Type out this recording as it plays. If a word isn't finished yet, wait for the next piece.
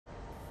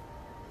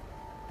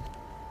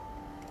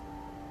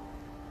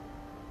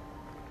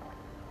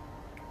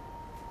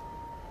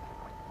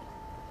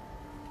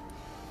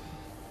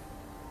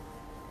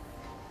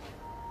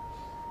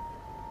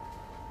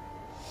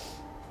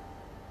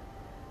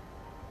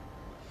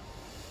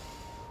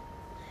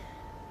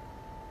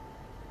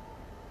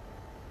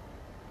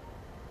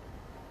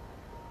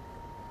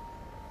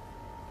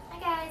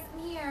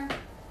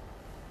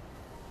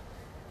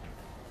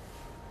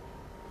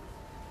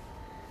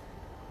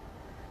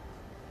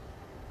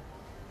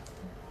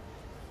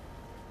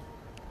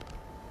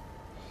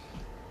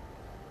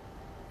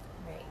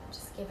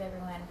give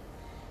everyone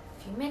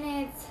a few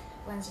minutes.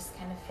 Everyone's just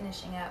kind of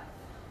finishing up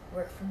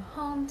work from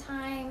home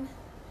time,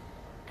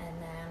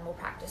 and then we'll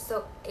practice.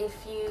 So if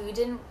you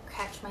didn't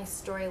catch my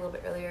story a little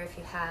bit earlier, if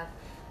you have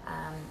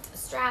a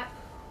strap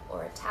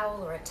or a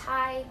towel or a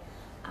tie,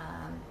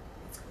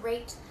 it's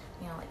great.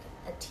 You know, like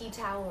a tea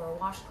towel or a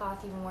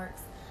washcloth even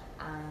works.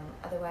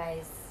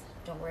 Otherwise,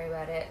 don't worry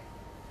about it.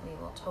 We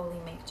will totally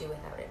make do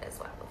without it as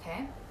well,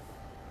 okay?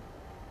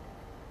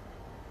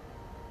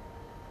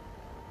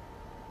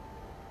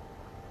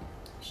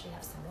 Should you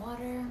have some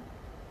water?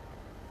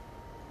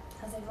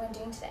 How's everyone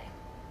doing today?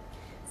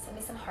 Send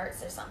me some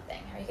hearts or something.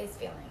 How are you guys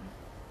feeling?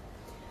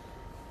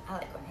 I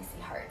like when I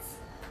see hearts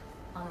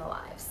on the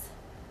lives.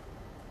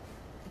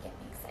 They get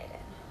me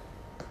excited.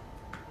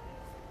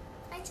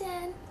 Hi,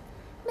 Jen.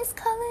 Miss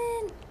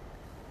Cullen.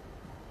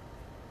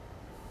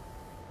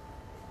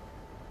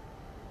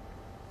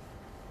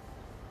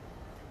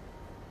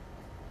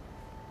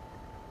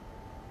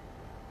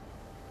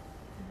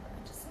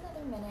 Just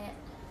another minute,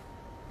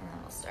 and then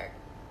we'll start.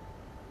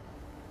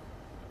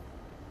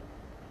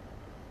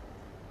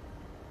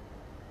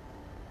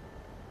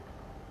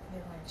 Give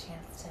everyone a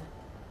chance to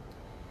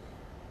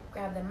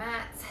grab their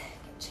mats,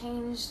 get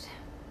changed,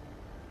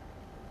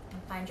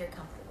 and find your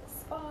comfortable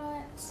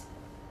spot.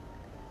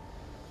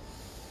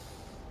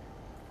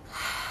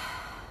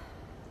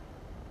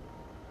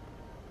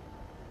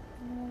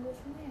 And then we'll go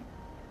from there.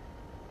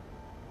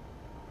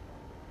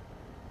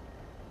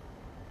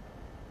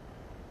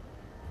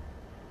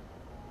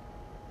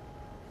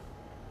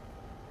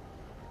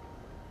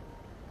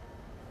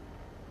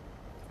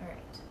 All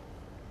right.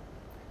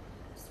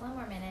 Just one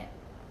more minute,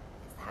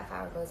 because the half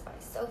hour goes by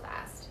so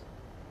fast.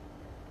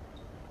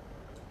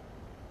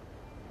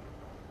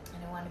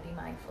 And I want to be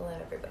mindful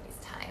of everybody's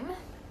time.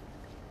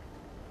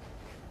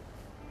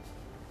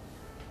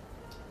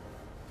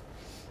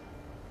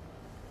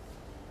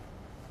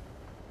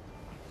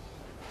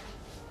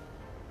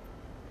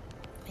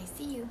 I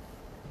see you.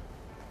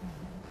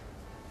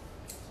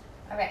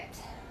 All right,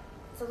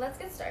 so let's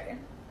get started.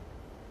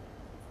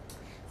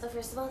 So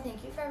first of all,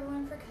 thank you for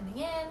everyone for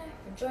coming in,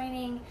 for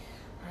joining,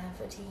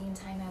 for taking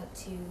time out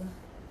to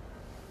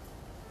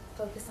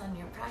focus on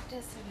your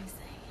practice. What do you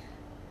say?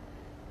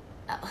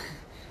 Oh,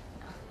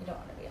 no, you don't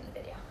want to be in the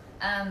video.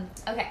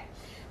 Okay,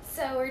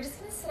 so we're just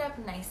gonna sit up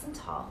nice and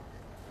tall.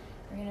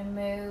 We're gonna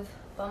move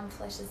bum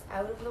fleshes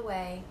out of the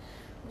way.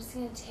 I'm just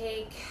gonna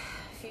take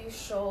a few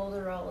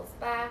shoulder rolls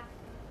back,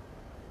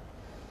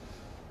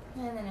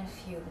 and then a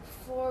few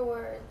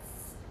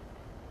forwards.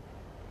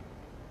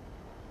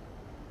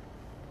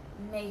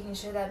 Making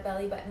sure that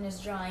belly button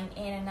is drawing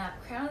in and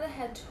up. Crown of the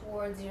head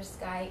towards your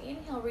sky.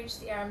 Inhale, reach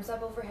the arms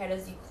up overhead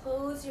as you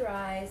close your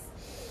eyes.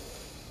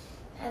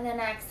 And then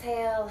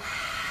exhale.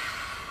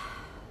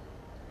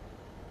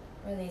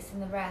 Releasing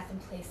the breath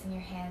and placing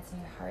your hands in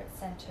your heart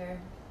center.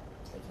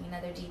 Taking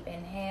another deep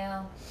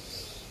inhale.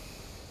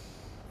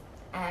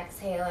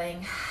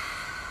 Exhaling.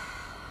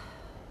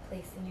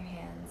 Placing your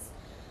hands.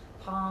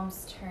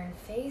 Palms turn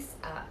face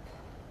up.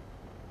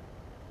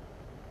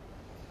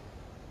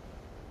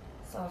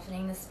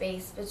 Softening the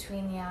space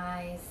between the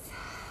eyes,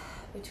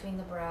 between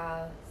the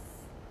brows.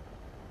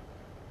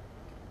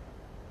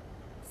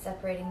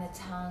 Separating the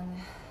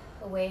tongue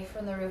away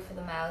from the roof of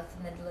the mouth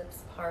and the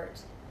lips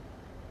part.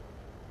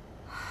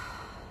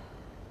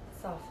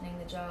 Softening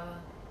the jaw,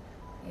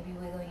 maybe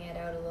wiggling it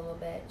out a little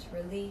bit.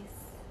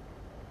 Release.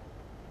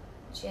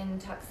 Chin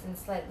tucks in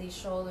slightly,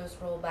 shoulders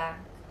roll back.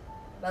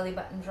 Belly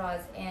button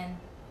draws in.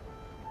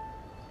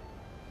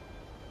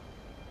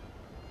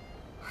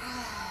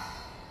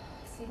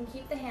 You can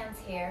keep the hands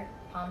here,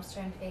 palms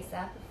turned face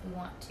up if we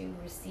want to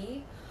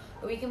receive,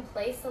 or we can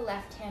place the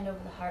left hand over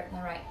the heart and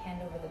the right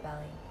hand over the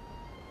belly.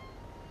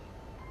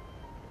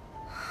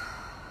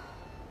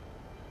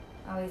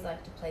 I always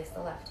like to place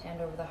the left hand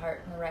over the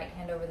heart and the right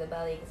hand over the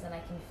belly, because then I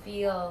can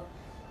feel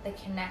the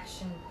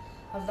connection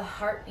of the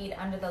heartbeat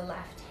under the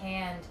left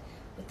hand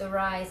with the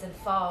rise and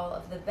fall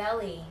of the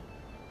belly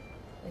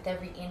with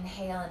every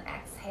inhale and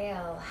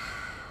exhale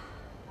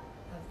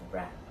of the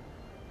breath.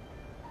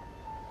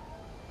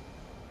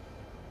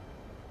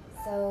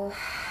 So,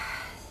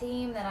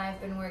 theme that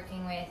I've been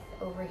working with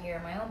over here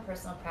in my own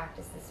personal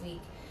practice this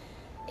week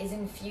is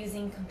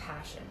infusing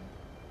compassion.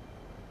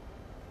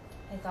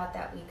 I thought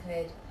that we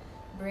could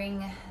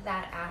bring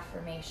that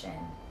affirmation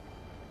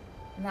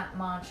and that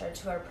mantra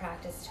to our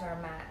practice, to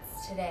our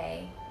mats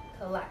today,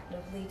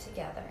 collectively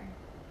together.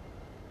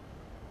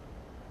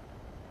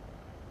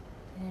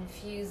 And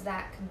infuse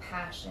that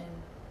compassion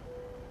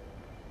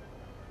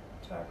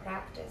to our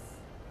practice,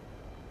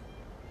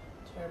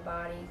 to our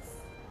bodies,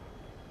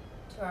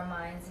 to our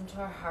minds, and to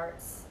our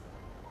hearts.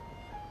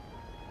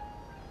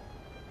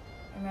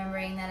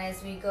 Remembering that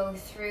as we go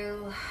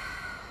through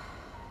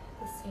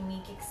this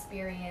unique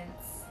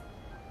experience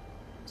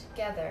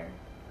together,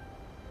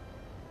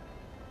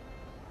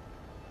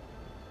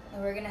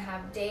 and we're going to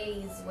have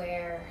days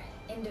where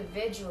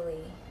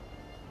individually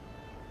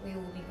we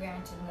will be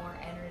granted more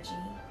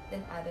energy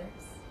than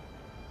others.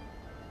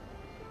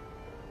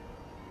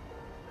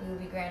 We will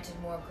be granted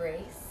more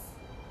grace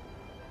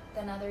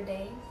than other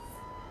days.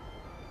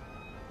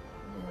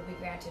 We will be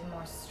granted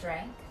more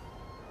strength.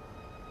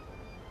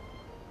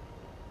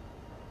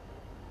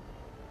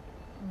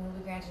 And we will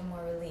be granted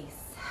more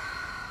release.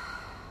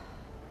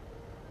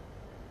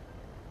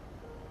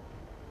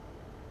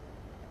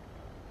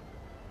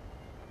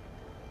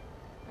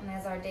 And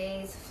as our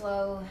days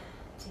flow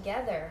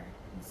together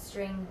and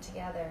string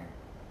together,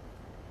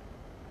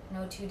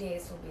 no 2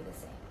 days will be the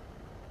same.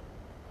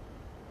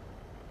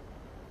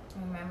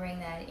 Remembering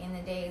that in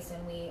the days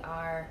when we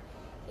are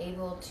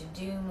able to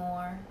do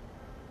more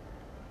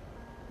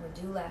or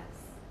do less,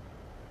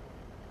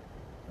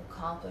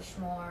 accomplish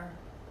more,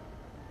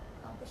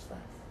 accomplish less.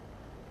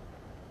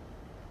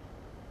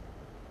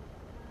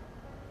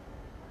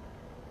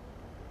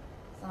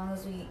 As long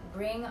as we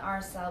bring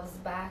ourselves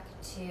back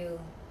to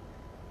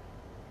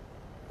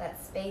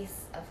that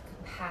space of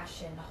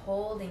compassion,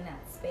 holding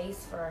that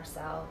space for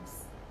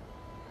ourselves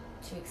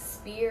to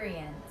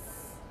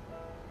experience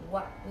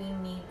what we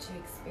need to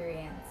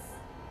experience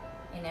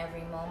in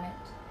every moment,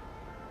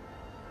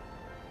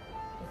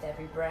 with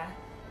every breath,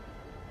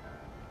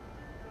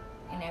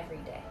 in every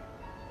day.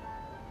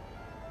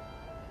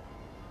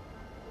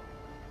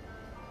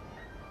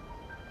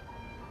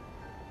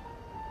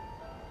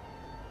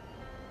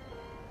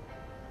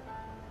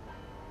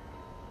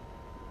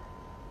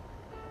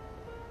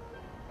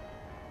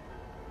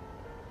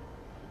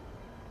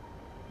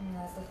 And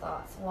as the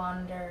thoughts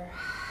wander,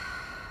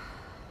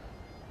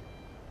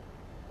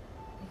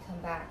 we come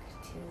back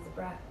to the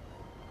breath.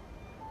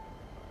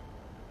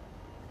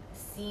 A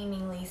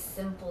seemingly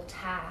simple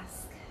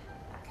task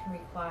that can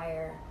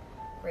require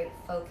great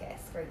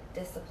focus, great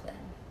discipline,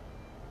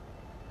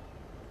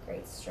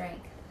 great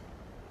strength.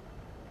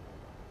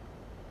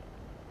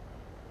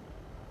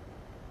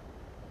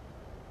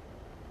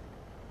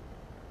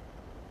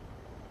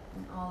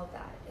 And all of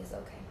that is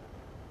okay.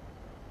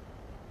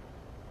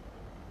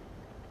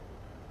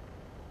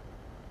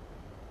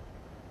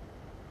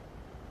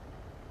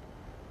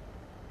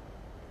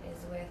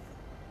 Is with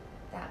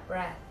that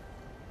breath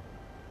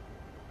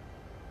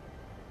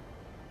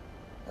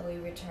that we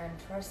return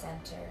to our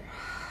center.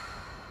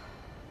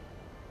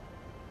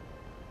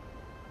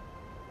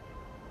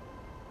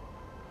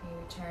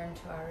 We return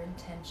to our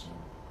intention.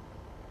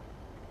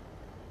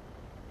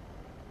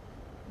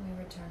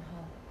 We return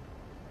home.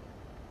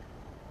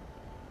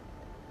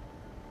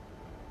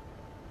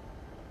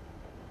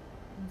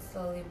 And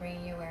slowly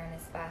bring your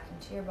awareness back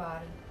into your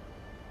body.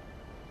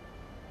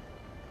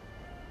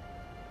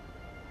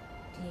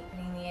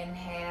 Deepening the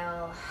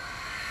inhale,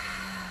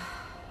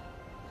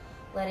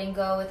 letting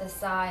go with a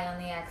sigh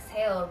on the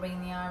exhale,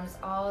 bring the arms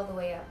all the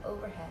way up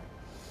overhead.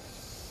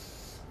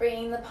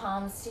 Bringing the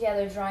palms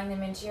together, drawing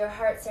them into your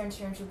heart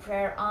center, into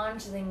prayer,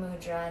 onto the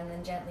mudra, and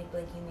then gently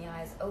blinking the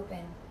eyes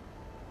open.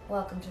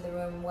 Welcome to the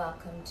room,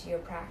 welcome to your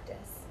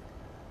practice.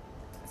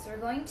 So we're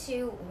going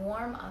to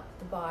warm up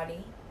the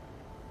body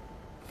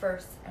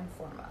first and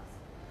foremost.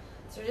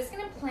 So we're just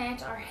going to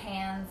plant our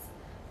hands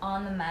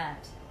on the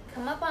mat.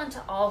 Come up onto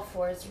all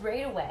fours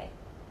right away.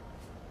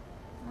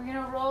 We're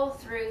going to roll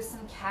through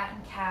some cat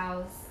and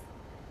cows.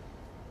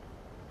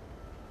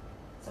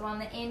 So on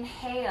the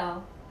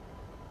inhale,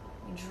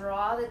 we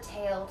draw the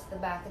tail to the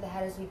back of the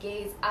head as we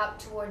gaze up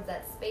towards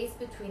that space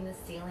between the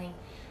ceiling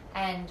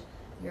and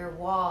your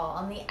wall.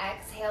 On the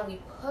exhale, we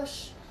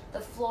push the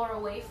floor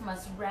away from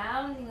us,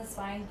 rounding the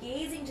spine,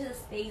 gazing to the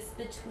space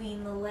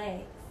between the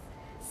legs,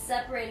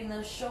 separating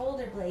those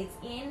shoulder blades.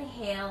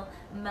 Inhale,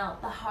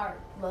 melt the heart,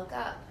 look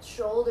up.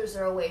 Shoulders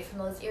are away from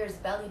those ears,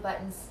 belly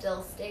button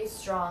still stays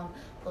strong,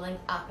 pulling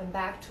up and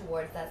back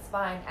towards that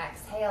spine.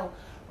 Exhale,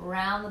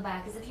 round the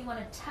back as if you want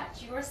to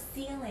touch your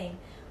ceiling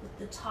with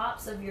the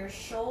tops of your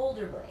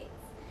shoulder blades.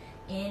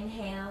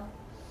 Inhale,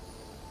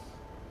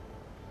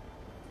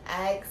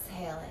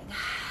 exhaling,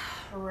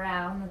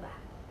 round the back.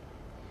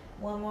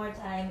 One more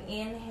time,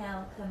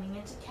 inhale, coming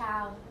into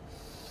cow.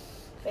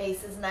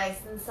 Face is nice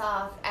and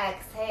soft.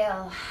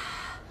 Exhale,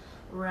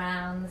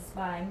 round the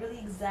spine. Really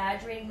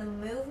exaggerating the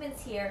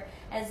movements here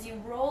as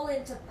you roll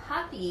into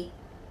puppy,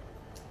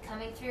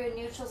 coming through a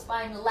neutral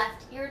spine,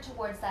 left ear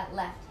towards that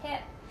left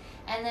hip,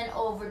 and then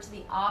over to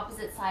the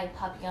opposite side,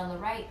 puppy on the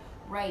right,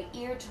 right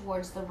ear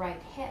towards the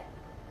right hip.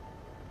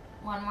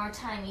 One more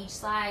time, each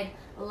side,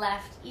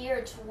 left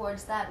ear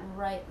towards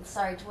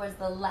towards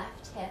the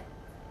left hip.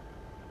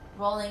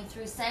 Rolling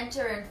through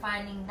center and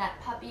finding that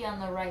puppy on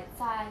the right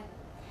side.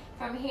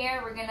 From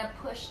here, we're going to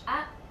push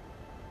up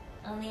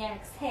on the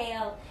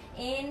exhale.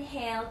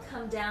 Inhale,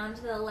 come down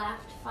to the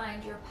left,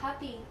 find your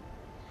puppy.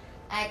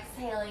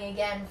 Exhaling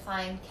again,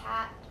 find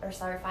cow.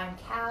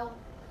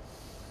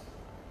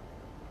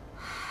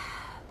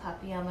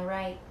 Puppy on the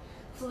right.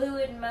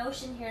 Fluid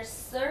motion here,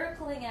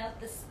 circling out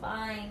the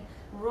spine,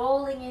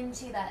 rolling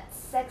into that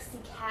sexy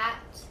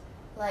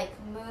cat-like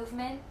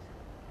movement.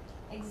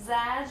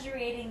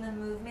 Exaggerating the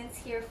movements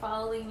here,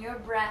 following your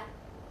breath.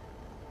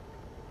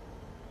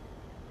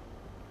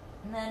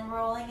 And then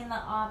rolling in the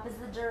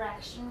opposite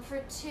direction for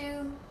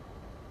 2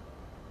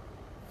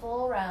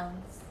 full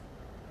rounds.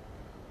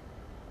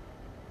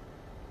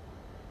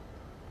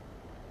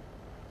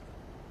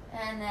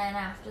 And then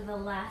after the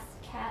last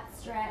cat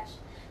stretch,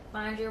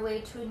 find your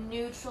way to a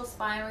neutral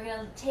spine. We're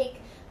going to take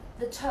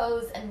the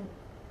toes and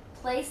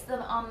place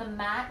them on the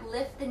mat.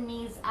 Lift the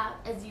knees up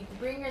as you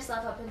bring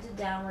yourself up into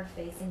downward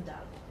facing dog.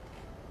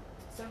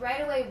 So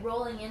right away,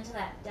 rolling into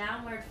that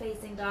downward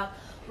facing dog,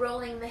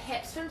 rolling the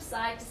hips from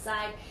side to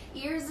side.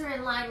 Ears are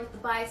in line with the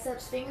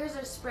biceps. Fingers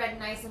are spread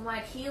nice and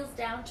wide. Heels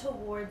down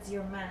towards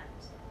your mat.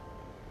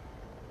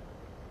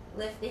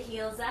 Lift the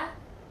heels up.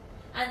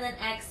 And then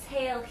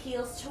exhale,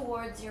 heels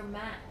towards your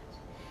mat.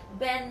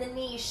 Bend the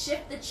knees.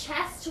 Shift the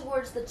chest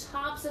towards the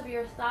tops of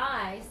your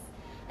thighs.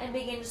 And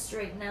begin to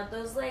straighten out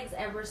those legs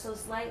ever so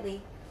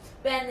slightly.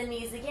 Bend the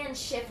knees again.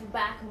 Shift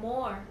back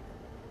more.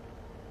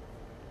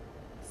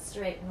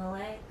 Straighten the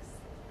legs.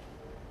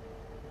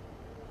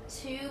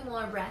 2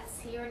 more breaths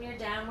here in your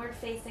downward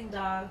facing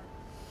dog.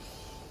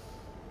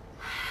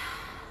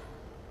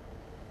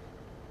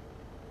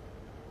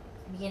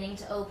 Beginning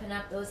to open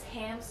up those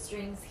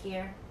hamstrings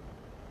here.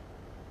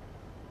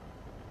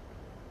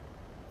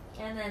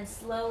 And then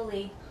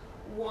slowly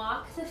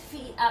walk the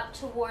feet up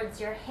towards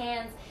your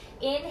hands.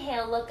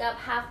 Inhale, look up,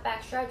 half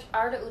back stretch,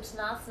 Ardha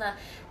Uttanasana.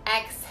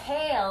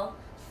 Exhale,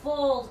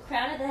 fold,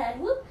 crown of the head,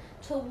 whoop,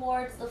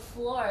 towards the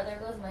floor. There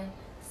goes my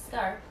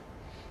scarf.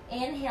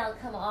 Inhale,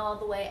 come all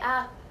the way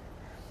up.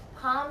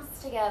 Palms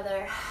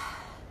together.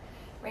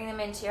 Bring them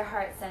into your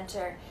heart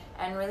center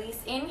and release.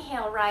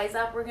 Inhale, rise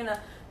up. We're going to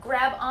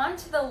grab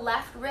onto the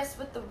left wrist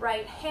with the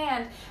right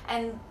hand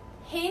and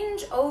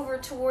hinge over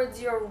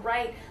towards your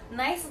right.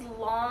 Nice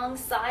long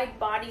side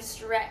body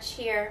stretch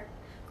here.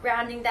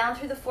 Grounding down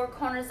through the 4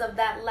 corners of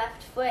that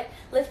left foot.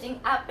 Lifting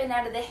up and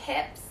out of the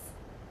hips.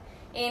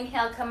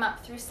 Inhale, come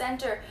up through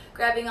center.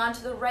 Grabbing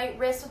onto the right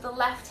wrist with the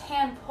left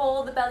hand.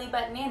 Pull the belly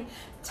button in.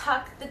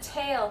 Tuck the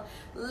tail.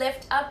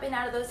 Lift up and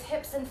out of those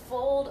hips and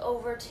fold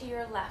over to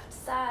your left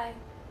side.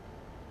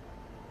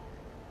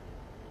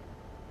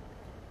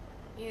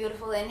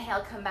 Beautiful.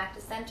 Inhale, come back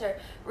to center.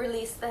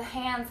 Release the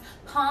hands.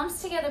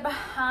 Palms together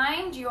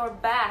behind your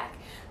back.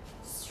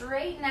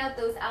 Straighten out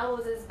those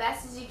elbows as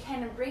best as you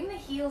can and bring the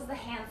heels, the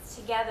hands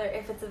together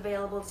if it's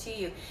available to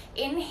you.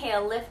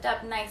 Inhale, lift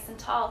up nice and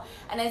tall.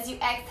 And as you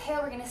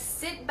exhale, we're going to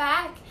sit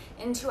back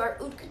into our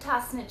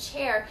Utkatasana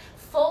chair,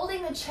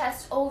 folding the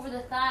chest over the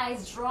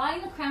thighs,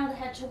 drawing the crown of the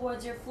head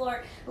towards your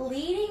floor,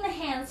 leading the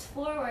hands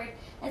forward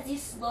as you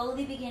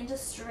slowly begin to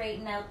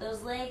straighten out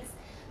those legs,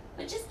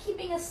 but just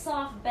keeping a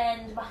soft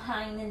bend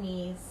behind the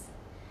knees.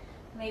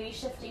 Maybe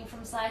shifting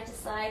from side to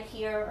side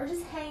here, or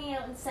just hanging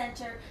out in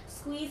center,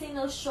 squeezing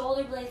those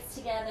shoulder blades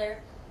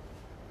together.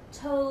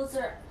 Toes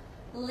are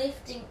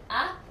lifting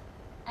up,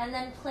 and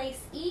then place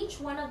each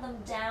one of them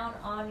down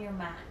on your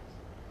mat.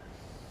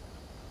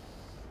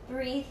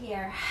 Breathe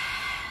here.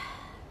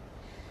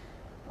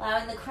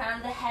 Allowing the crown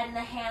of the head and the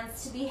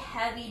hands to be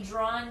heavy,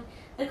 drawing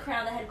the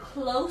crown of the head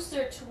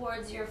closer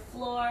towards your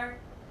floor.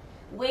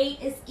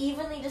 Weight is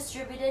evenly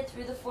distributed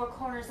through the 4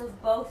 corners of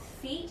both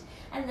feet,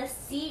 and the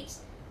seat,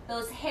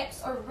 those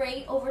hips are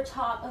right over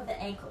top of the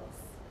ankles.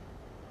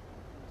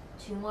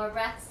 2 more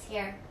breaths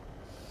here.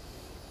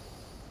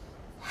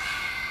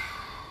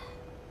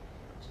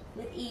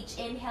 With each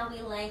inhale,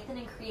 we lengthen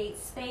and create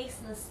space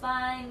in the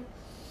spine.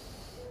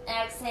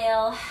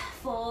 Exhale,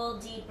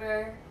 fold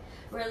deeper.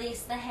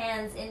 Release the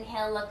hands.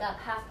 Inhale, look up,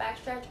 half back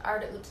stretch,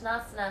 Ardha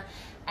Uttanasana.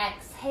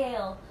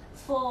 Exhale,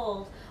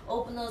 fold.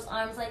 Open those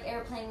arms like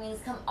airplane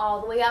wings. Come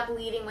all the way up,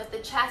 leading with the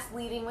chest,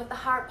 leading with the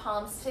heart,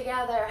 palms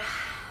together.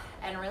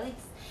 And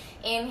release.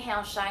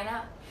 Inhale, shine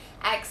up.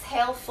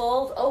 Exhale,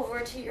 fold over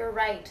to your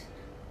right.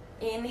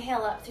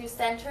 Inhale up through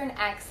center and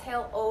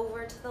exhale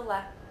over to the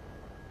left.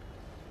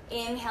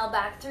 Inhale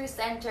back through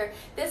center.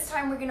 This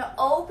time we're going to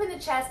open the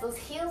chest. Those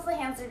heels, the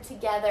hands are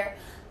together.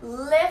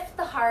 Lift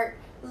the heart,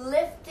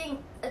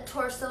 lifting the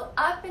torso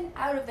up and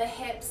out of the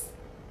hips.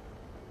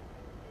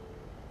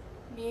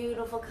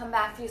 Beautiful. Come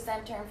back through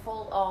center and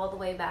fold all the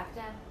way back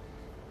down.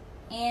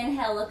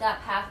 Inhale, look up,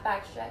 half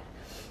back stretch.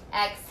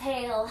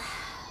 Exhale,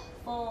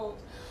 fold.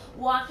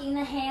 Walking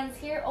the hands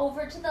here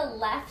over to the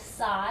left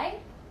side.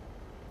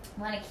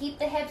 Want to keep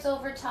the hips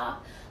over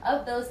top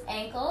of those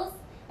ankles.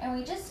 And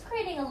we're just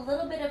creating a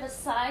little bit of a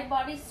side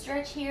body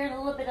stretch here, and a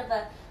little bit of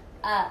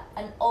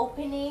an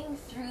opening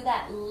through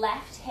that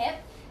left hip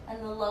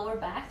and the lower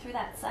back through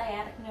that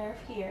sciatic nerve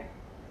here.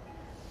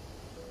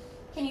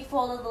 Can you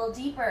fold a little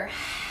deeper?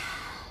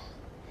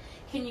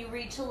 Can you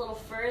reach a little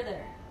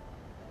further?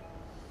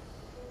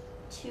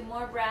 2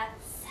 more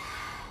breaths.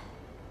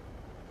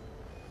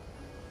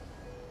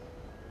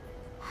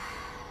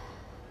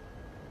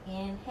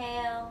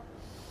 Inhale.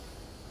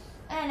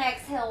 And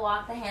exhale,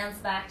 walk the hands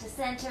back to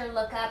center.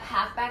 Look up,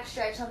 half back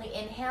stretch on the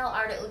inhale.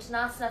 Ardha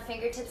Uttanasana,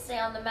 fingertips stay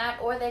on the mat,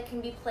 or they can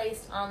be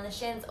placed on the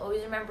shins.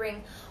 Always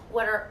remembering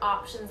what our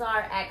options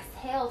are.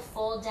 Exhale,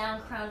 fold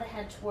down, crown the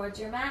head towards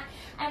your mat,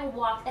 and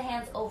walk the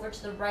hands over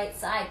to the right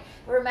side.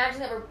 We're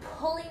imagining that we're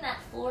pulling that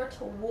floor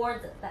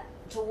towards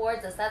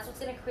us. That's what's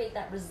going to create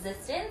that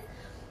resistance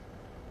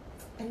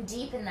and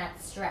deepen that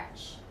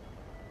stretch.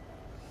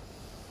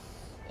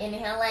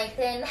 Inhale,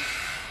 lengthen.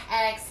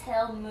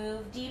 Exhale,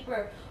 move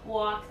deeper.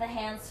 Walk the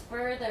hands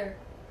further.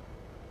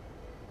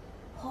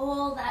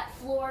 Pull that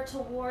floor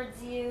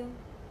towards you.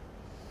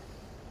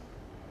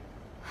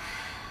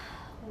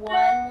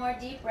 One more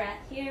deep breath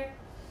here.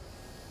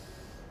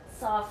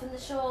 Soften the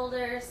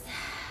shoulders.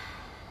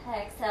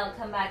 Exhale,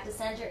 come back to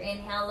center.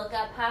 Inhale, look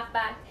up, half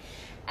back.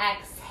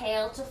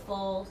 Exhale to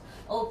fold.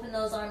 Open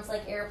those arms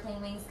like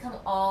airplane wings. Come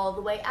all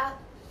the way up.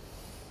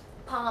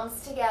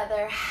 Palms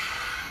together.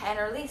 And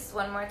release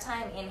one more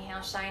time.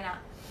 Inhale, shine up.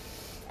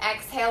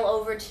 Exhale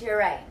over to your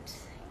right.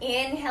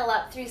 Inhale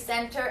up through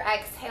center.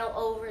 Exhale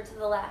over to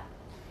the left.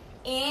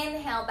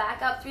 Inhale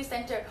back up through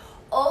center.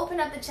 Open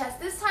up the chest.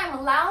 This time,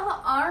 allow the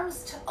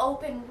arms to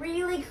open.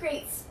 Really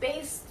create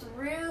space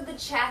through the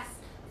chest,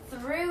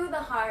 through the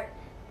heart.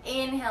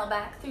 Inhale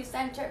back through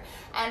center.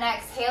 And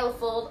exhale,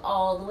 fold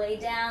all the way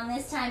down.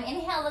 This time,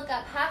 inhale, look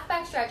up, half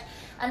back stretch.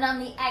 And on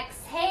the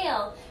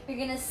exhale, you're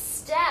going to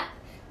step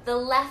the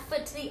left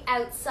foot to the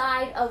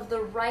outside of the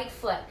right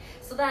foot.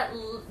 So that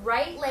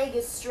right leg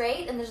is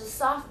straight and there's a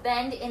soft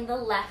bend in the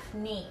left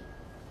knee.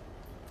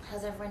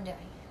 How's everyone doing?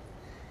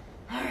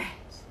 All right.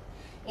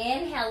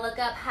 Inhale, look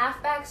up,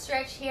 half back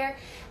stretch here.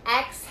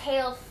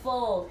 Exhale,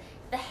 fold.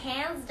 If the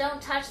hands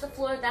don't touch the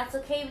floor, that's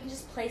okay. We can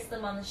just place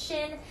them on the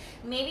shin.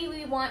 Maybe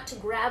we want to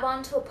grab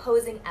onto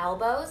opposing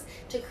elbows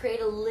to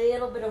create a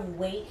little bit of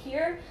weight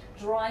here,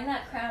 drawing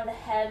that crown of the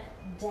head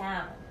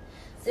down.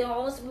 So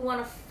almost we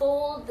want to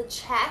fold the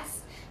chest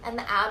and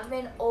the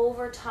abdomen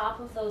over top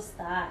of those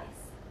thighs.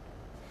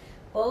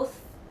 Both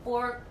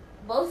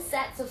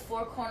sets of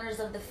four corners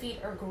of the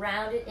feet are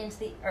grounded into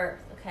the earth,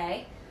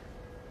 okay?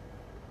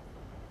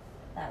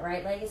 That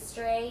right leg is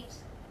straight.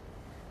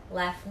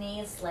 Left knee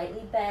is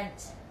slightly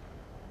bent.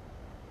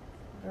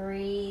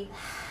 Breathe.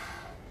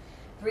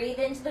 Breathe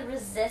into the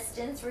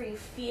resistance where you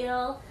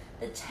feel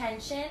the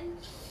tension.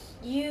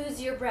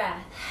 Use your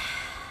breath.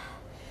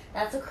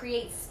 That's what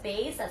creates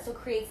space. That's what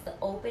creates the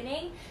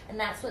opening. And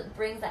that's what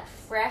brings that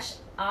fresh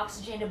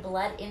oxygenated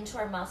blood into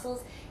our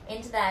muscles,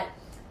 into that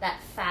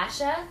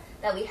fascia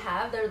that we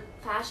have. Their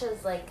fascia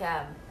is like...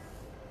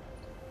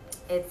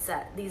 It's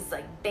these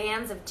like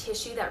bands of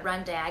tissue that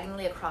run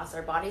diagonally across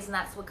our bodies, and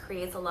that's what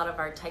creates a lot of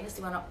our tightness.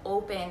 You want to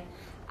open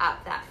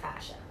up that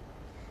fascia.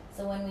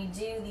 So when we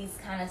do these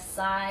kind of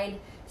side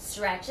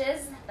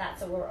stretches,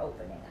 that's what we're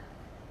opening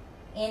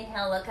up.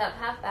 Inhale, look up,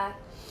 half back.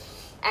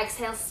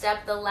 Exhale,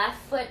 step the left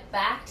foot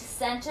back to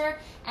center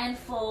and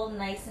fold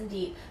nice and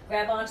deep.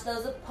 Grab onto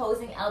those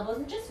opposing elbows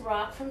and just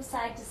rock from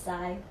side to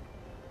side.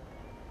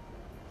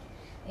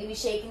 Maybe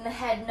shaking the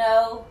head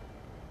no.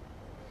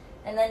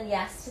 And then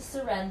yes to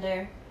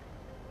surrender.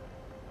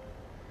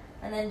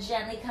 And then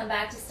gently come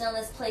back to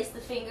stillness. Place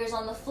the fingers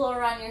on the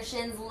floor on your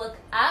shins. Look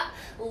up.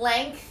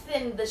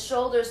 Lengthen the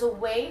shoulders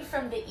away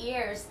from the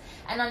ears.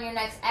 And on your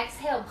next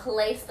exhale,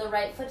 place the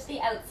right foot to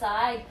the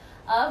outside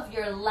of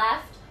your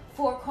left.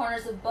 Four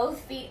corners of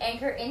both feet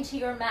anchor into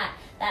your mat.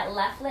 That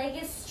left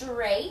leg is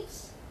straight,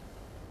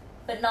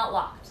 but not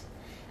locked.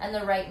 And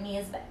the right knee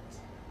is bent.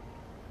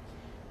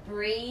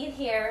 Breathe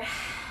here.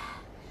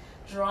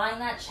 Drawing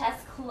that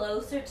chest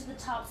closer to the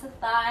tops of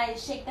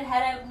thighs. Shake the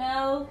head out,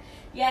 no.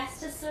 Yes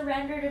to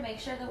surrender, to make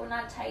sure that we're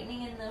not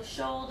tightening in those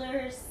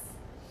shoulders.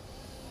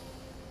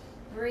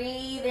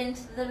 Breathe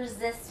into the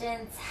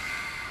resistance.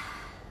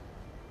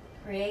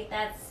 Create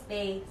that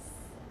space.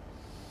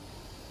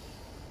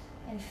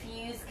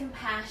 Infuse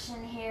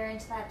compassion here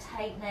into that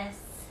tightness,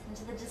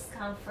 into the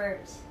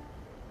discomfort.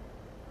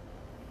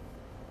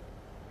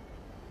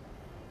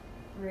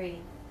 Breathe.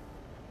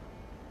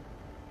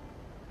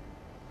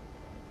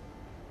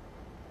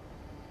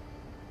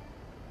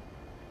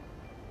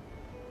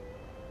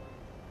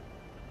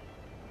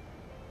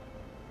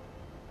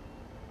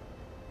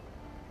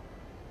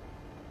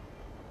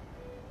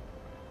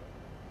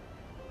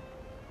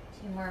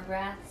 Two more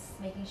breaths,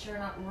 making sure we're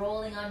not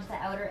rolling onto the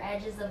outer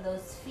edges of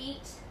those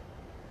feet.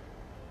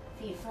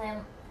 Feet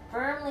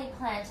firmly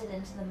planted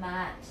into the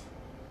mat.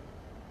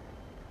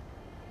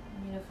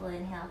 Beautiful.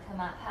 Inhale, come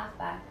up, half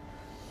back.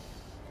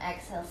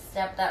 Exhale,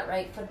 step that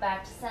right foot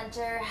back to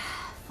center.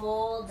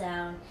 Fold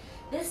down.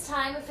 This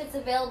time, if it's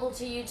available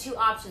to you, two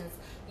options.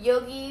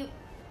 Yogi,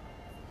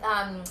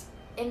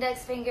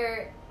 index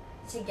finger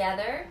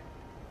together,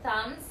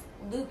 thumbs,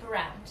 loop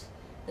around.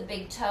 The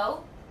big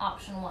toe,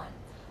 option one.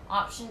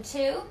 Option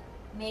two,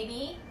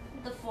 maybe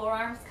the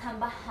forearms come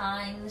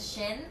behind the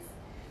shins.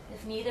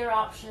 If neither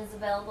option is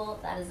available,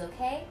 that is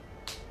okay.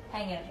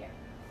 Hang out here.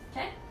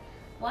 Okay?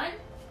 1,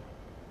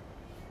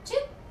 2,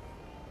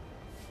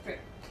 3.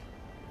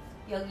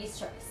 Yogi's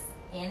choice.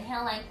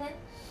 Inhale, lengthen.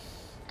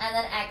 And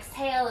then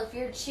exhale. If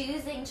you're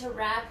choosing to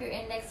wrap your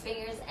index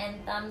fingers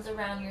and thumbs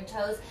around your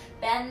toes,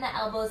 bend the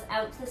elbows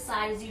out to the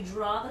side as you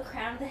draw the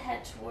crown of the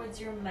head towards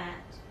your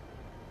mat.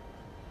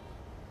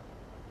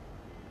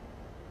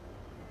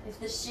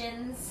 If the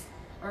shins,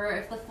 or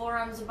if the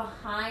forearms are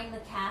behind the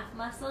calf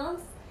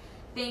muscles,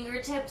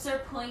 fingertips are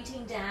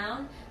pointing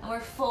down, and we're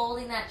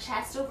folding that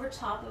chest over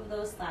top of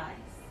those thighs.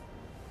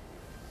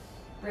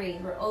 Breathe.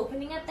 We're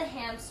opening up the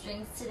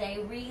hamstrings today,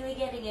 really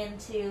getting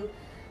into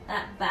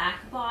that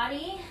back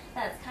body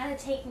that's kind of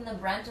taking the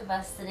brunt of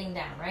us sitting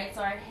down, right?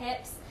 So our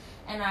hips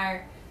and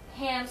our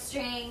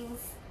hamstrings,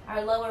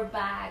 our lower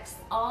backs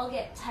all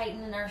get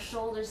tightened and our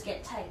shoulders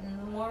get tightened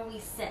the more we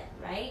sit,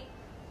 right?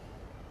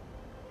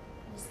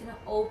 I'm just going to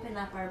open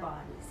up our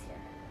bodies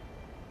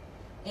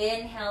here.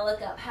 Inhale,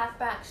 look up, half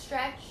back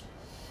stretch.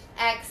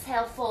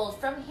 Exhale, fold.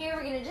 From here,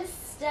 we're going to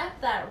just step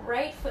that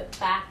right foot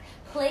back.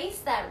 Place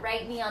that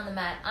right knee on the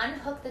mat.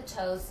 Unhook the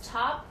toes,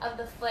 top of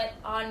the foot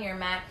on your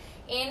mat.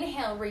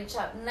 Inhale, reach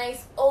up.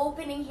 Nice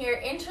opening here.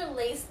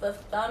 Interlace the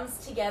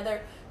thumbs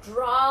together.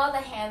 Draw the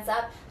hands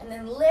up and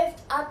then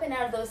lift up and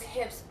out of those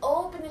hips.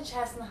 Open the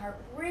chest and the heart.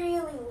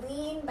 Really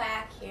lean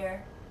back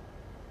here.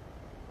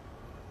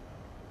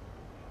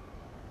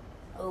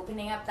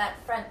 Opening up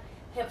that front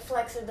hip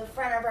flexor, the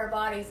front of our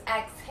bodies.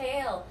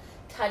 Exhale,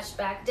 touch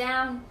back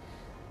down.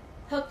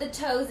 Hook the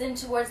toes in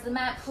towards the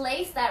mat.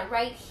 Place that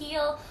right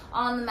heel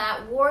on the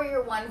mat.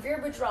 Warrior 1,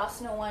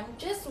 Virabhadrasana 1.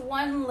 Just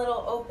one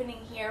little opening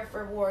here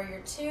for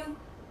Warrior 2.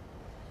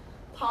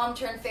 Palm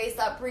turn face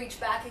up, reach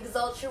back,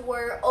 exalt your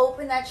warrior.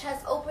 Open that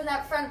chest, open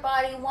that front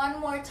body. One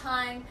more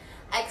time.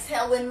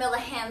 Exhale, windmill the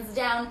hands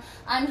down.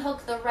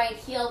 Unhook the right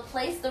heel.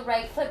 Place the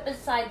right foot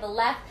beside the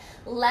left.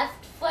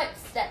 Left foot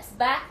steps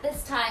back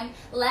this time.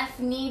 Left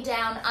knee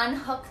down.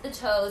 Unhook the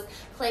toes.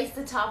 Place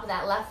the top of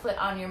that left foot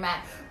on your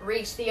mat.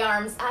 Reach the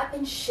arms up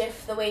and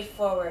shift the weight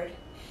forward.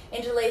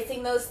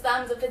 Interlacing those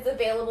thumbs if it's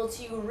available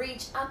to you.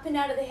 Reach up and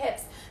out of the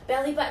hips.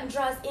 Belly button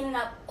draws in and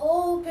up.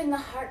 Open the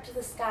heart to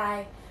the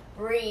sky.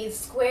 Breathe.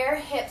 Square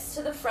hips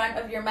to the front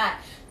of your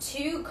mat.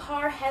 2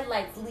 car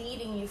headlights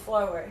leading you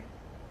forward.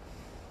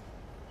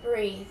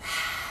 Breathe.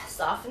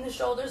 Soften the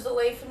shoulders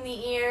away from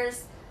the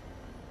ears.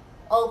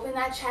 Open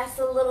that chest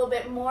a little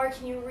bit more.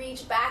 Can you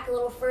reach back a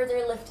little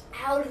further? Lift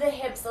out of the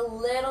hips a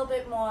little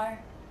bit more.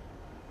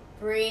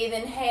 Breathe,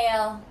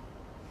 inhale.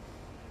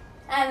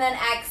 And then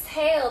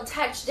exhale,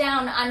 touch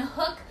down,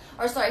 hook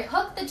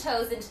the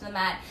toes into the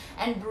mat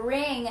and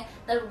bring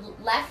the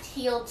left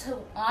heel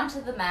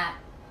onto the mat.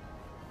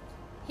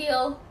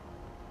 Heel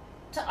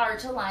to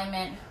arch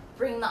alignment.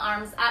 Bring the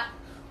arms up.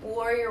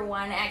 Warrior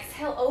 1.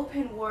 Exhale,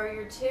 open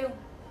Warrior 2.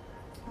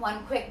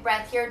 One quick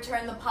breath here.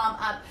 Turn the palm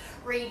up.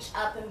 Reach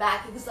up and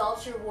back.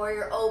 Exalt your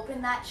warrior. Open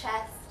that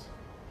chest.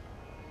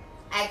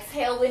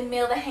 Exhale,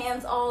 windmill the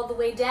hands all the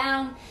way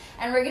down.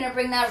 And we're going to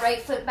bring that right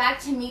foot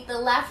back to meet the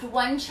left.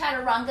 One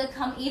chaturanga.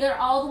 Come either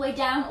all the way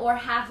down or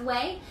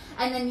halfway.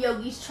 And then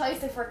yogi's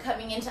choice if we're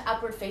coming into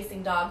upward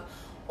facing dog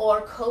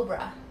or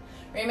cobra.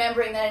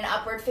 Remembering that in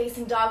upward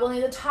facing dog, only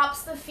the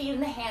tops of the feet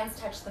and the hands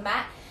touch the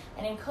mat.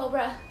 And in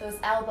cobra, those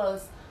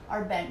elbows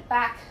are bent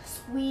back,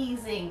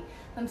 squeezing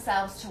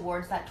themselves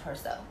towards that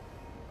torso.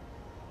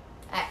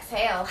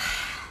 Exhale,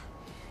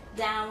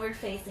 downward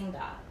facing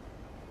dog.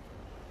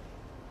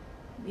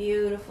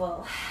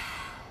 Beautiful.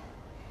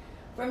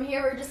 From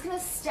here, we're just going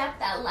to step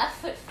that left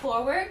foot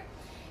forward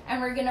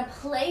and we're going to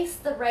place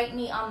the right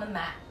knee on the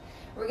mat.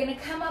 We're going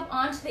to come up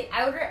onto the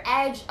outer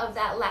edge of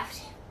that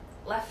left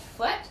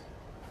foot,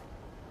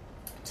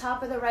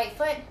 top of the right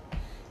foot,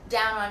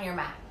 down on your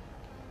mat.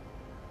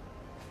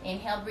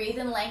 Inhale, breathe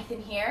and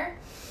lengthen here.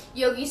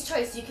 Yogi's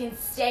choice, you can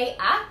stay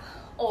up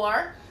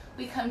or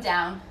we come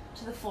down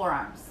to the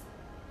forearms.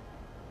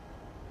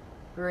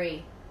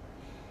 Breathe.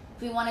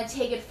 If we want to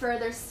take it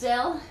further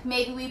still,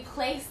 maybe we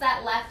place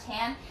that left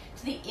hand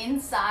to the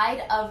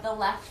inside of the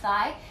left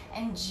thigh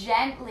and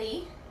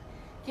gently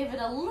give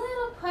it a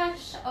little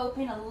push,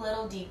 open a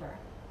little deeper.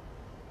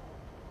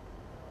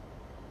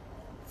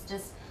 It's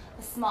just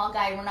a small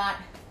guide, we're not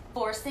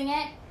forcing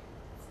it.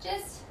 It's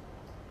just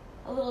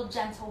a little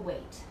gentle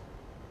weight.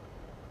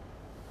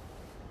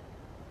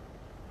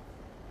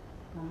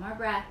 One more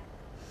breath.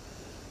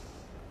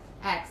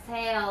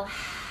 Exhale.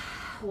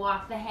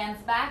 Walk the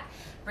hands back.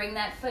 Bring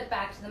that foot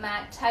back to the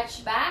mat.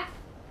 Touch back.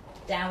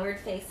 Downward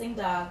facing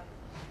dog.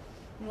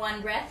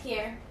 One breath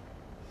here.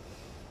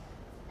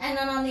 And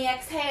then on the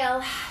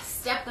exhale,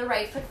 step the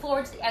right foot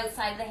forward to the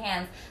outside of the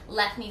hands.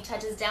 Left knee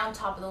touches down,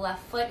 top of the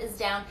left foot is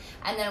down,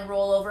 and then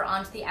roll over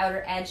onto the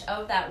outer edge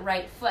of that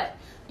right foot.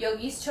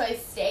 Yogi's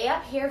choice, stay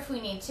up here if we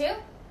need to.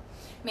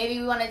 Maybe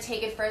we want to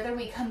take it further,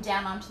 we come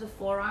down onto the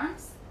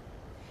forearms.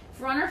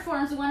 If we're on our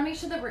forearms, we want to make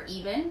sure that we're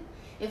even.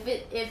 If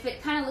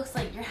it kind of looks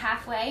like you're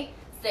halfway,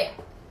 stay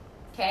up,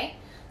 okay?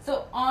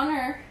 So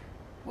honor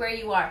where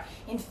you are.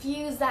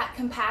 Infuse that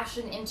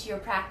compassion into your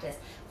practice.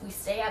 If we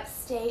stay up,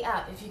 stay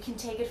up. If you can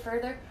take it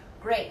further,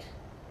 great.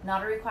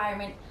 Not a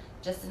requirement,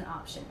 just an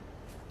option.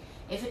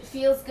 If it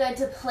feels good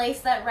to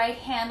place that right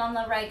hand on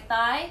the right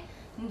thigh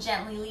and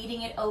gently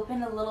leading it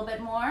open a little bit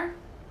more,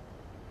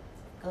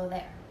 go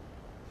there.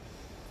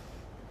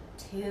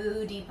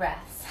 2 deep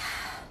breaths.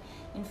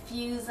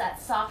 Infuse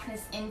that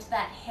softness into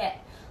that hip,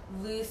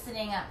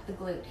 loosening up the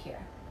glute here.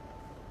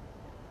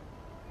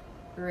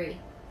 Breathe.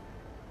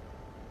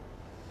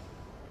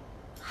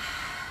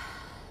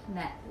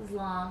 Neck is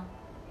long.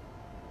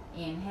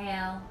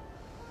 Inhale.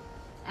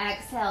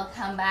 Exhale,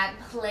 come back,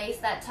 place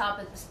that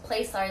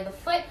the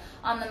foot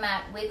on the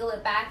mat, wiggle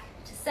it back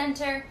to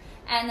center,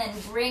 And then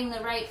bring the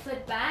right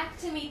foot back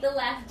to meet the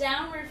left.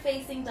 Downward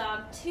facing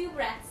dog. 2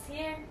 breaths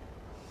here.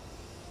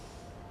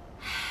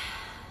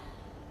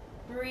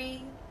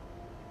 Breathe.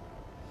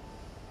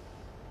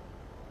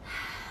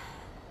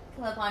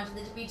 Come up onto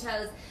the tippy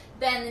toes.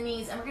 Bend the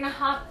knees. And we're going to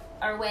hop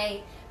our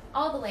way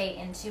all the way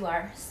into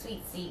our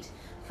sweet seat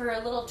for a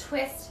little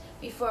twist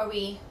before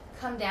we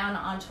come down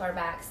onto our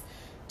backs.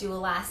 Do a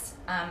last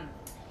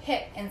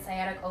hip and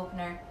sciatic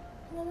opener.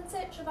 And then that's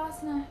it.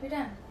 Shavasana. You're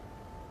done.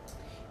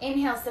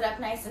 Inhale, sit up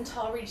nice and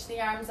tall, reach the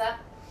arms up.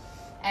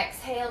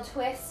 Exhale,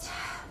 twist.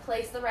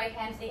 Place the right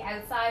hand to the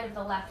outside of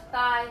the left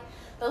thigh.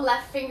 The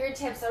left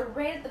fingertips are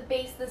right at the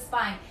base of the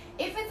spine.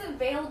 If it's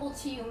available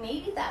to you,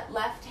 maybe that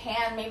left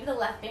hand, maybe the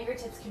left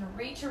fingertips can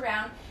reach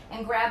around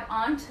and grab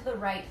onto the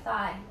right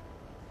thigh.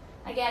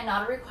 Again,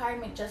 not a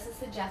requirement, just a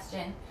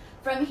suggestion.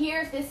 From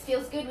here, if this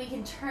feels good, we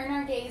can turn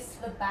our gaze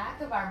to the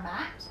back of our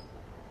mat.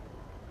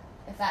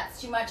 If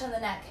that's too much on the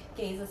neck,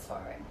 gaze is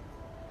forward.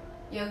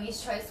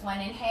 Yogi's choice,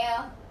 1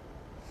 inhale.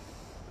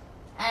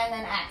 And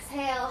then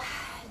exhale,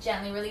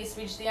 gently release,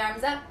 reach the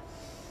arms up.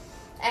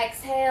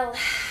 Exhale,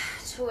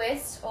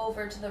 twist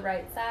over to the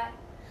right side.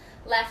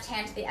 Left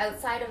hand to the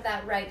outside of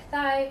that right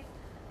thigh.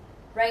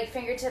 Right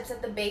fingertips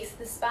at the base of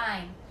the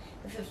spine.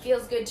 If it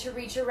feels good to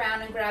reach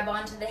around and grab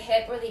onto the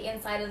hip or the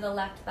inside of the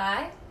left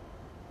thigh.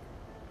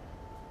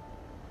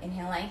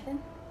 Inhale,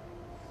 lengthen.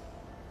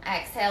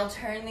 Exhale,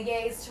 turn the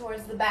gaze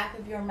towards the back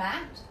of your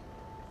mat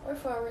or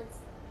forwards.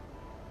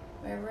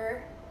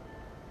 Wherever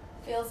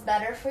feels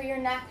better for your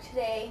neck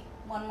today.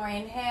 1 more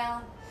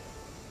inhale.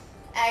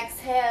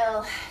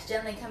 Exhale.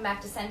 Gently come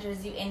back to center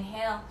as you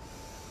inhale.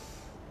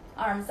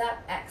 Arms up.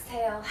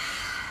 Exhale.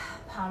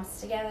 Palms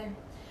together.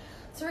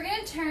 So we're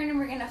going to turn and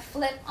we're going to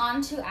flip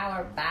onto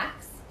our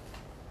backs.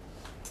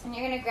 And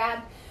you're going to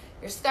grab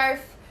your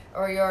scarf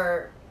or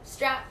your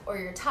strap or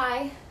your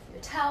tie,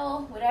 your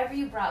towel, whatever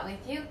you brought with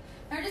you.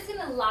 And we're just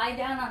going to lie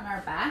down on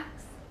our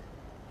backs.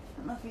 I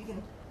don't know if you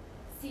can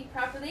see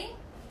properly.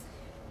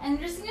 And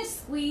we're just going to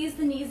squeeze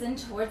the knees in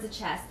towards the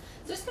chest.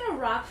 So just going to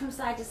rock from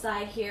side to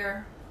side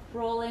here,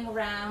 rolling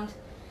around,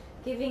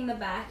 giving the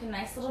back a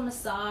nice little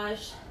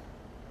massage.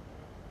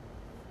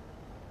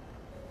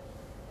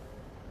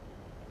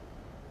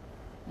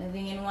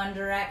 Moving in one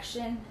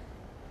direction,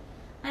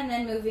 and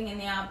then moving in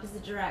the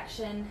opposite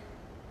direction.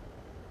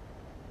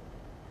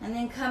 And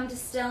then come to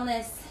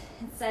stillness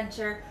and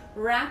center.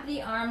 Wrap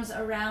the arms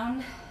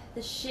around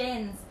the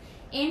shins.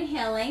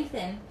 Inhale,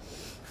 lengthen.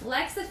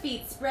 Flex the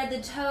feet, spread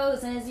the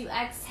toes, and as you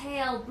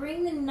exhale,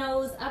 bring the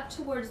nose up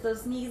towards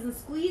those knees and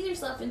squeeze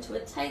yourself into a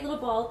tight little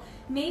ball.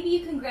 Maybe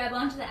you can grab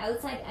onto the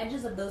outside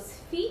edges of those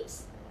feet.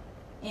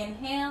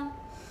 Inhale.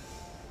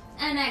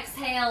 And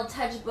exhale,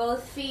 touch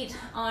both feet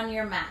on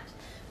your mat.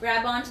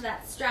 Grab onto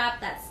that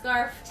strap, that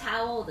scarf,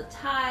 towel, the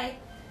tie,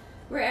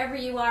 wherever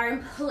you are,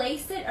 and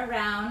place it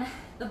around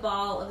the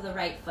ball of the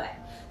right foot.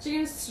 So you're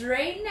going to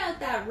straighten out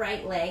that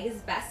right leg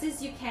as best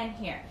as you can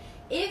here.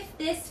 If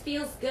this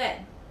feels good,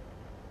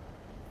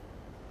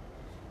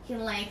 you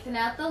can lengthen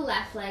out the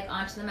left leg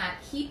onto the mat,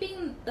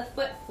 keeping the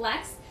foot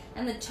flexed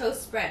and the toe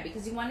spread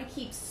because you want to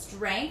keep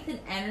strength and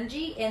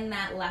energy in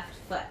that left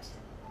foot.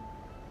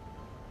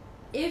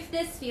 If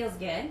this feels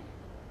good,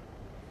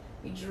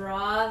 we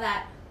draw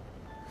that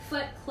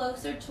foot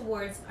closer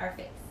towards our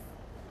face.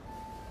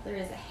 There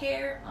is a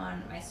hair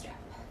on my strap.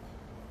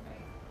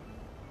 Right.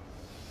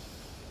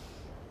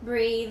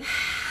 Breathe.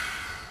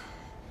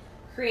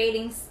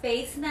 Creating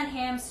space in that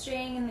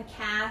hamstring and the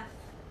calf.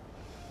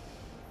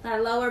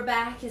 That lower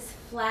back is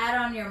flat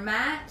on your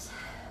mat.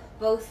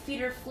 Both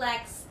feet are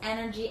flexed,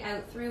 energy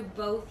out through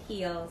both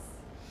heels.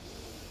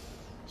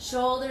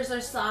 Shoulders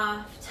are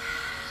soft.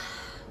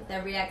 With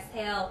every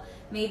exhale,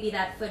 maybe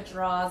that foot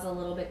draws a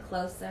little bit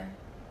closer.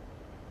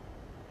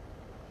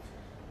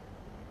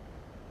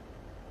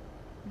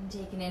 And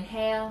take an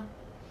inhale.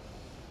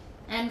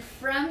 And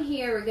from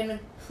here, we're going to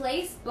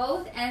place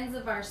both ends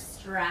of our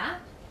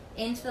strap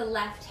into the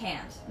left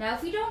hand. Now,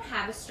 if we don't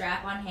have a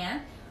strap on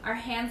hand, our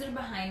hands are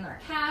behind our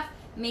calf,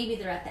 maybe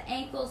they're at the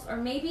ankles, or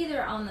maybe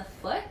they're on the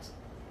foot,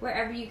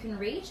 wherever you can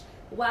reach,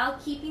 while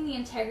keeping the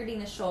integrity in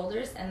the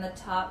shoulders and the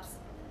top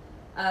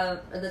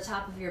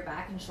of your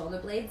back and shoulder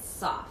blades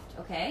soft,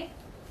 okay?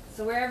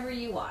 So wherever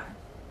you are.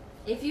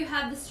 If you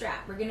have the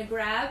strap, we're gonna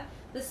grab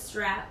the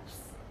straps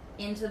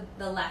into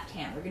the left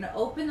hand. We're gonna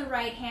open the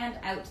right hand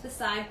out to the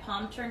side,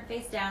 palm turned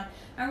face down,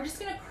 and we're just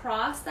gonna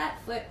cross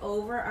that foot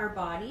over our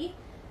body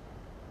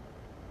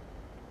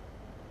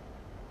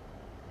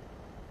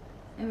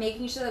and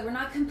making sure that we're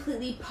not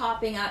completely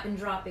popping up and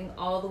dropping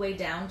all the way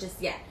down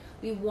just yet.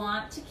 We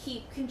want to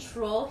keep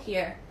control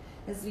here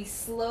as we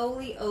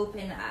slowly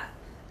open up.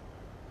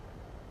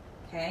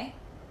 Okay?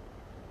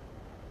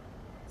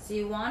 So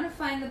you want to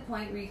find the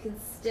point where you can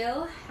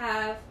still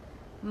have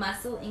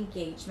muscle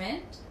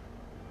engagement.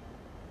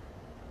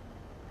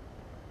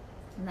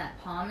 And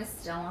that palm is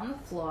still on the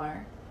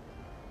floor.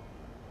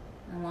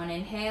 And one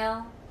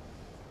inhale.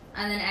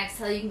 And then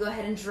exhale, you can go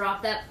ahead and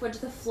drop that foot to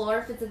the floor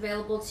if it's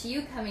available to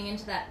you, coming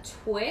into that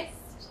twist.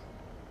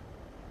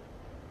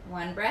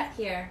 One breath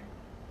here.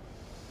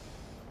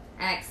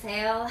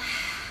 Exhale.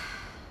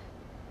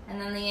 And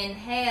then the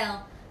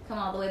inhale, come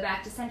all the way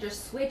back to center.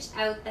 Switch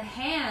out the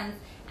hands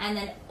and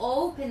then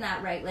open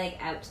that right leg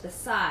out to the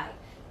side.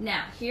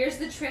 Now, here's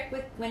the trick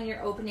with when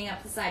you're opening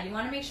up the side. You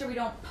want to make sure we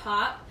don't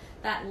pop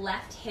that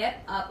left hip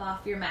up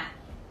off your mat.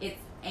 It's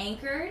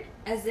anchored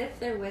as if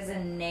there was a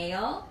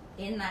nail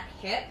in that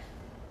hip,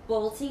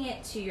 bolting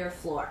it to your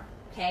floor,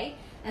 okay?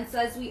 And so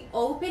as we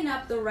open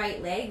up the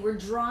right leg, we're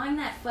drawing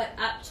that foot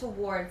up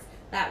towards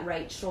that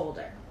right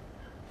shoulder.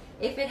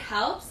 If it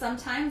helps,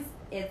 sometimes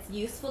it's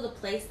useful to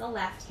place the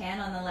left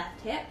hand on the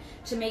left hip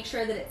to make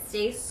sure that it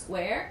stays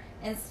square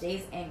and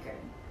stays anchored.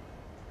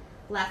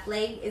 Left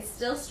leg is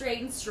still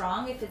straight and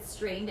strong if it's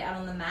straightened out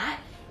on the mat.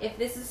 If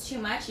this is too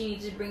much, you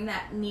need to bring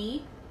that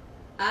knee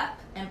up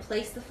and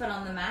place the foot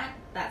on the mat.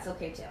 That's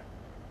okay too.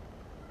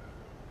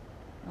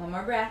 One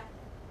more breath.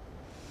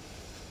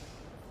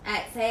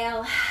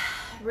 Exhale.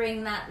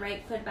 Bring that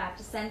right foot back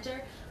to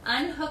center.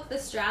 Unhook the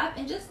strap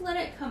and just let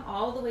it come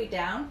all the way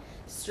down,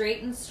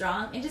 straight and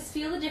strong, and just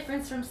feel the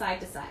difference from side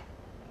to side.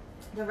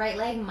 The right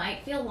leg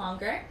might feel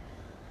longer,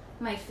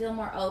 might feel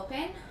more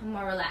open,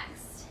 more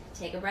relaxed.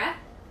 Take a breath.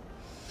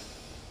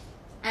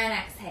 And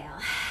exhale.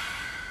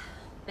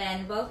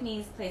 Bend both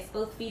knees, place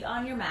both feet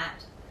on your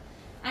mat,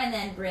 and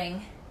then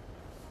bring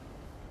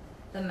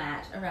the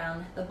mat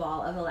around the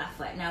ball of the left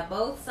foot. Now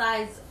both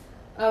sides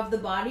of the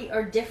body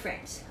are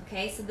different,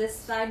 okay? So this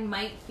side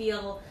might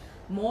feel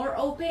more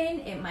open,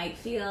 it might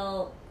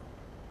feel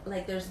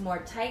like there's more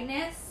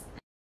tightness.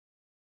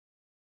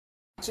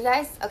 You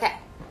guys? Okay.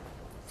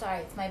 Sorry,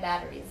 it's my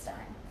battery is dying.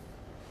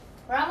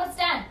 We're almost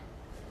done.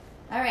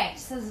 All right,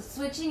 so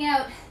switching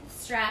out the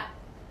strap,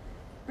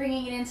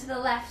 bringing it into the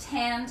left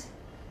hand.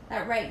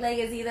 That right leg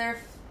is either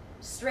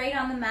straight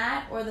on the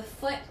mat or the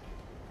foot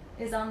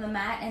is on the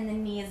mat and the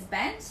knee is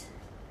bent.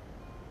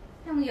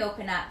 And we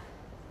open up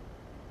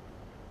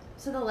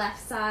to the left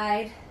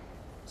side.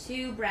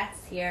 2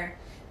 breaths here,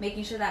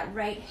 making sure that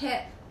right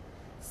hip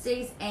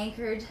stays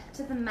anchored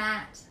to the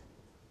mat.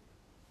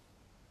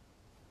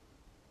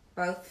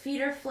 Both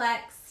feet are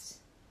flexed.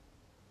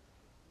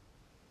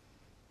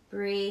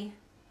 Breathe.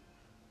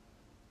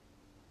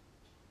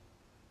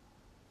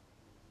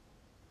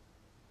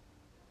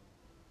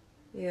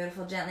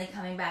 Beautiful. Gently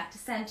coming back to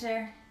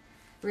center.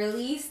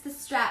 Release the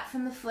strap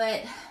from the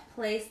foot.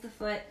 Place the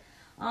foot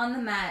on the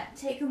mat.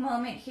 Take a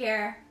moment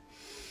here.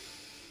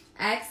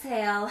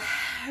 Exhale.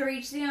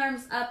 Reach the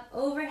arms up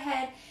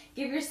overhead.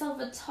 Give yourself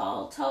a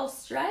tall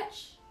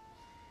stretch.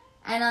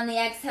 And on the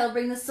exhale,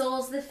 bring the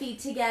soles of the feet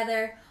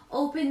together.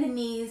 Open the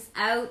knees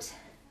out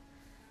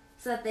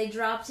so that they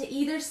drop to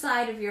either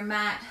side of your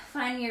mat.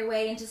 Finding your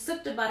way into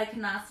Supta Baddha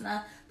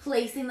Konasana,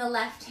 placing the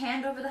left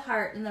hand over the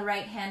heart and the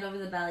right hand over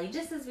the belly,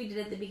 just as we did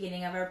at the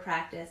beginning of our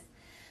practice.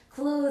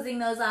 Closing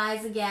those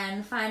eyes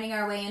again, finding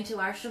our way into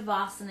our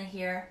Shavasana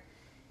here,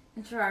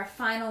 into our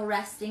final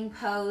resting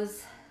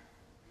pose,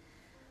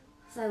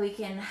 so we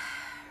can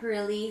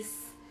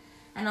release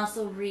and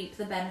also reap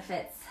the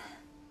benefits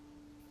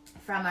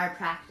from our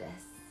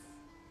practice.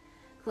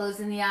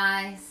 Closing the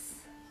eyes,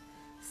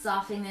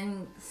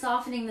 softening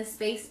the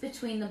space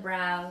between the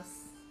brows,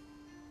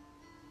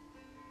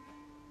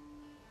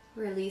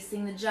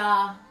 releasing the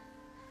jaw,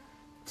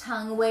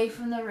 tongue away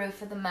from the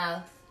roof of the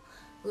mouth,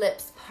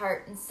 lips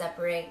part and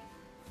separate.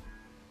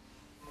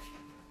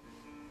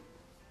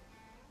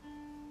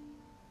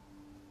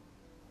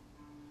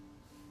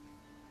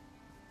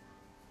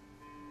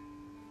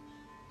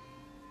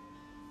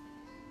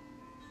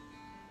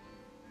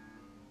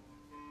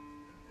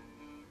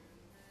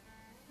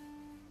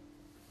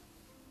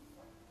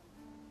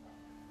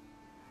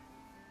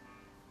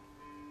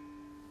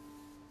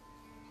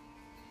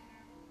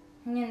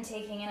 And then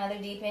taking another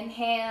deep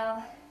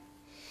inhale.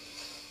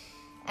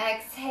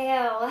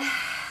 Exhale.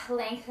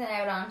 Lengthen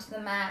out onto the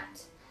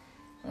mat.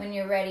 When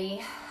you're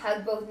ready,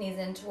 hug both knees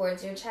in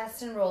towards your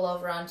chest and roll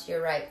over onto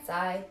your right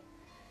side.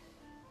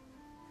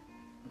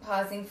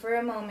 Pausing for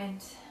a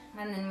moment.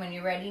 And then when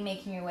you're ready,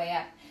 making your way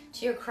up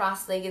to your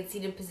cross-legged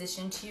seated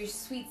position, to your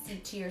sweet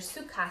seat, to your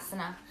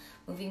Sukhasana.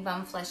 Moving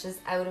bum fleshes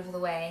out of the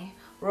way.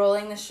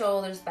 Rolling the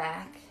shoulders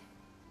back.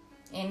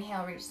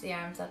 Inhale, reach the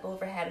arms up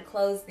overhead.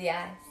 Close the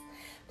eyes.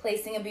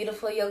 Placing a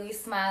beautiful yogi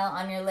smile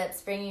on your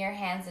lips, bringing your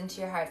hands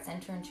into your heart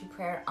center into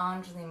prayer,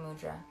 Anjali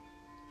Mudra.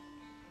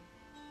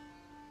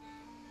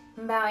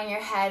 And bowing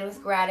your head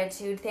with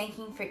gratitude,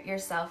 thanking for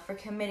yourself for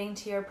committing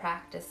to your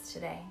practice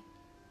today.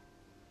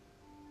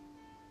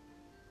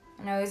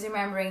 And always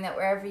remembering that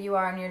wherever you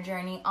are on your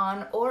journey,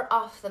 on or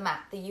off the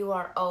mat, that you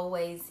are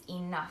always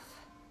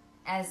enough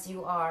as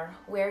you are,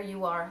 where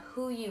you are,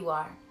 who you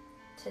are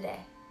today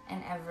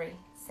and every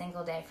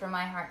single day. From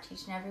my heart to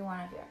each and every one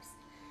of yours.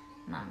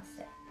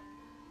 Namaste.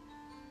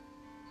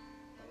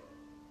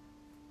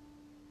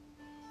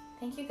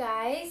 Thank you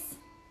guys.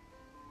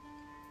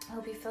 I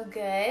hope you feel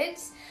good.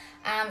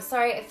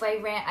 Sorry if I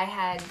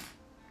had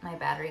my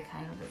battery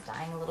kind of was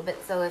dying a little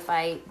bit, so if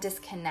I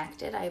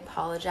disconnected, I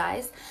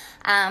apologize.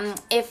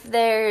 If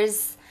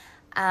there's,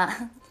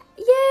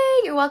 yay,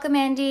 you're welcome,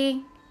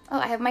 Andy. Oh,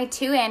 I have my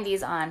 2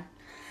 Andys on.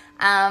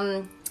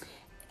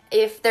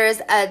 If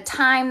there's a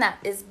time that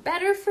is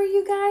better for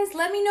you guys,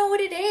 let me know what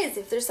it is.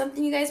 If there's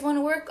something you guys want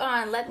to work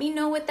on, let me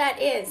know what that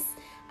is.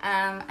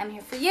 I'm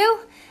here for you,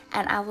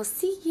 and I will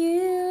see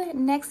you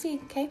next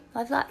week, okay?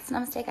 Love you lots.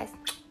 Namaste, guys.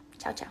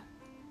 Ciao, ciao.